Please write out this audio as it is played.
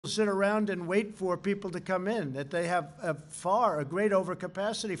sit around and wait for people to come in, that they have a great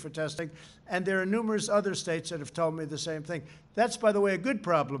overcapacity for testing, and there are numerous other states that have told me the same thing. That's, by the way, a good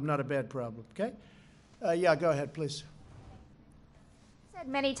problem, not a bad problem, okay? Yeah, go ahead, please. Said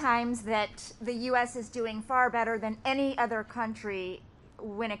many times that the U.S. is doing far better than any other country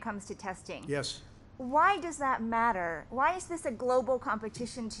when it comes to testing. Yes. Why does that matter? Why is this a global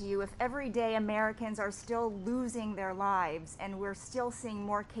competition to you if every day Americans are still losing their lives and we're still seeing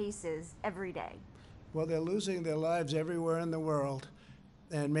more cases every day? Well, they're losing their lives everywhere in the world,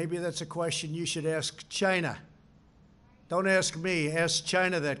 and maybe that's a question you should ask China. Don't ask me, ask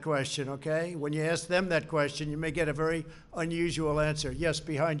China that question, okay? When you ask them that question, you may get a very unusual answer. Yes,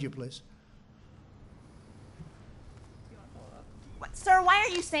 behind you, please. Sir, why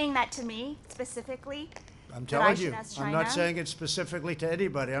are you saying that to me specifically? I'm telling you, I'm not saying it specifically to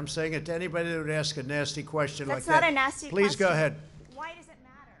anybody. I'm saying it to anybody that would ask a nasty question like that. That's not a nasty question. Please go ahead. Why does it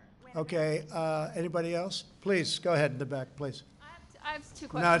matter? Okay, anybody else? Please, go ahead in the back, please. I have two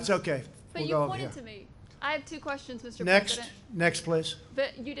questions. No, it's okay. But We'll you go over pointed here. to me. I have two questions, Mr. Next, President. next, please.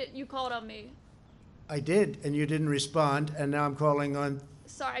 But you called on me. I did, and you didn't respond, and now I'm calling on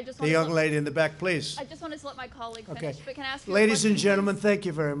Sorry, I just the wanted young to, lady in the back, please. I just wanted to let my colleague Okay. finish. But can I ask you a Ladies and question, gentlemen, please? thank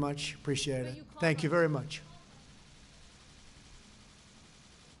you very much. Appreciate But it. you called Thank you on very me. much.